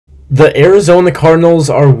The Arizona Cardinals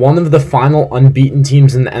are one of the final unbeaten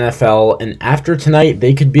teams in the NFL, and after tonight,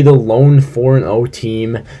 they could be the lone 4-0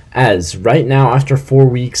 team, as right now, after 4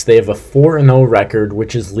 weeks, they have a 4-0 record,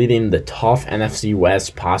 which is leading the tough NFC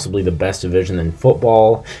West, possibly the best division in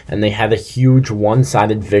football, and they had a huge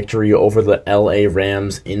one-sided victory over the LA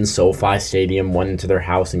Rams in SoFi Stadium, went into their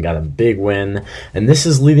house and got a big win, and this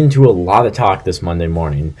is leading to a lot of talk this Monday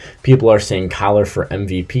morning. People are saying Kyler for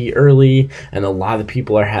MVP early, and a lot of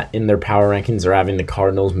people are in their power rankings are having the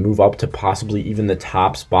Cardinals move up to possibly even the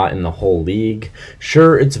top spot in the whole league.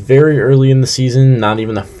 Sure, it's very early in the season, not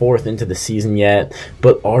even a fourth into the season yet,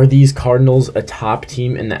 but are these Cardinals a top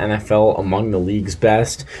team in the NFL among the league's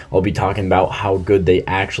best? I'll be talking about how good they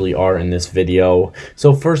actually are in this video.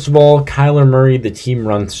 So first of all, Kyler Murray, the team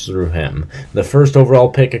runs through him. The first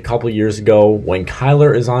overall pick a couple years ago, when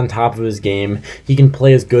Kyler is on top of his game, he can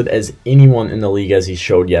play as good as anyone in the league as he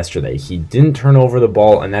showed yesterday. He didn't turn over the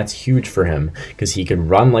ball, and that's huge for him because he can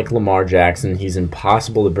run like Lamar Jackson. He's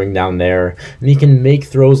impossible to bring down there, and he can make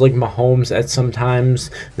throws like Mahomes at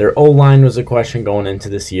sometimes. Their O-line was a question going into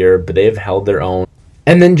this year, but they have held their own.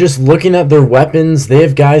 And then just looking at their weapons, they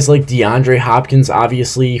have guys like DeAndre Hopkins,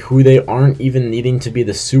 obviously, who they aren't even needing to be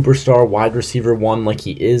the superstar wide receiver one like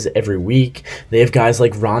he is every week. They have guys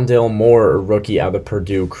like Rondale Moore, a rookie out of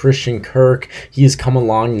Purdue, Christian Kirk, he has come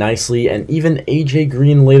along nicely, and even A.J.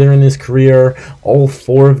 Green later in his career. All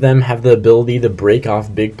four of them have the ability to break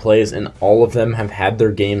off big plays, and all of them have had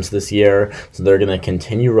their games this year, so they're going to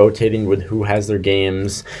continue rotating with who has their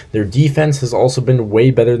games. Their defense has also been way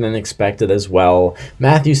better than expected as well.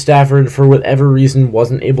 Matthew Stafford, for whatever reason,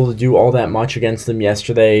 wasn't able to do all that much against them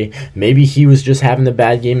yesterday. Maybe he was just having a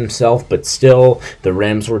bad game himself, but still, the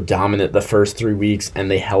Rams were dominant the first 3 weeks, and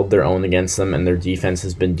they held their own against them, and their defense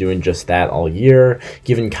has been doing just that all year,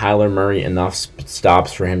 giving Kyler Murray enough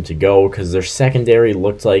stops for him to go, because their secondary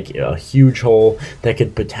looked like a huge hole that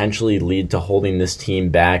could potentially lead to holding this team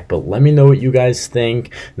back. But let me know what you guys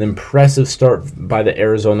think. An impressive start by the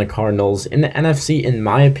Arizona Cardinals. In the NFC, in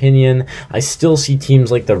my opinion, I still see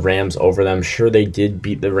teams like the Rams over them. Sure, they did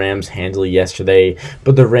beat the Rams handily yesterday,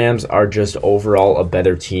 but the Rams are just overall a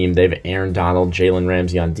better team. They have Aaron Donald, Jalen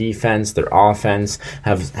Ramsey on defense. Their offense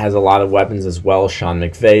has a lot of weapons as well, Sean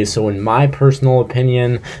McVay. So in my personal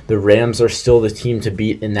opinion, the Rams are still the team to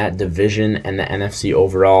beat in that division, and the NFC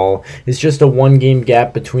overall is just a one-game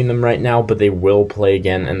gap between them right now, but they will play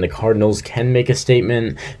again, and the Cardinals can make a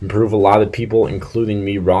statement and prove a lot of people, including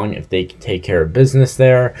me, wrong if they can take care of business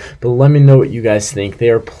there. But let me know what you guys think. They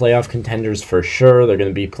are playoff contenders for sure. They're going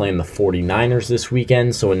to be playing the 49ers this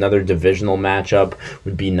weekend, so another divisional matchup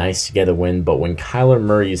would be nice to get a win. But when Kyler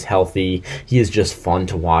Murray is healthy, he is just fun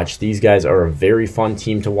to watch. These guys are a very fun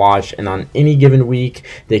team to watch, and on any given week,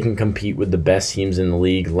 they can compete with the best teams in the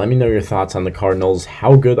league. Let me know your thoughts on the Cardinals.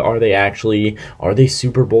 How good are they actually? Are they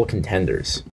Super Bowl contenders?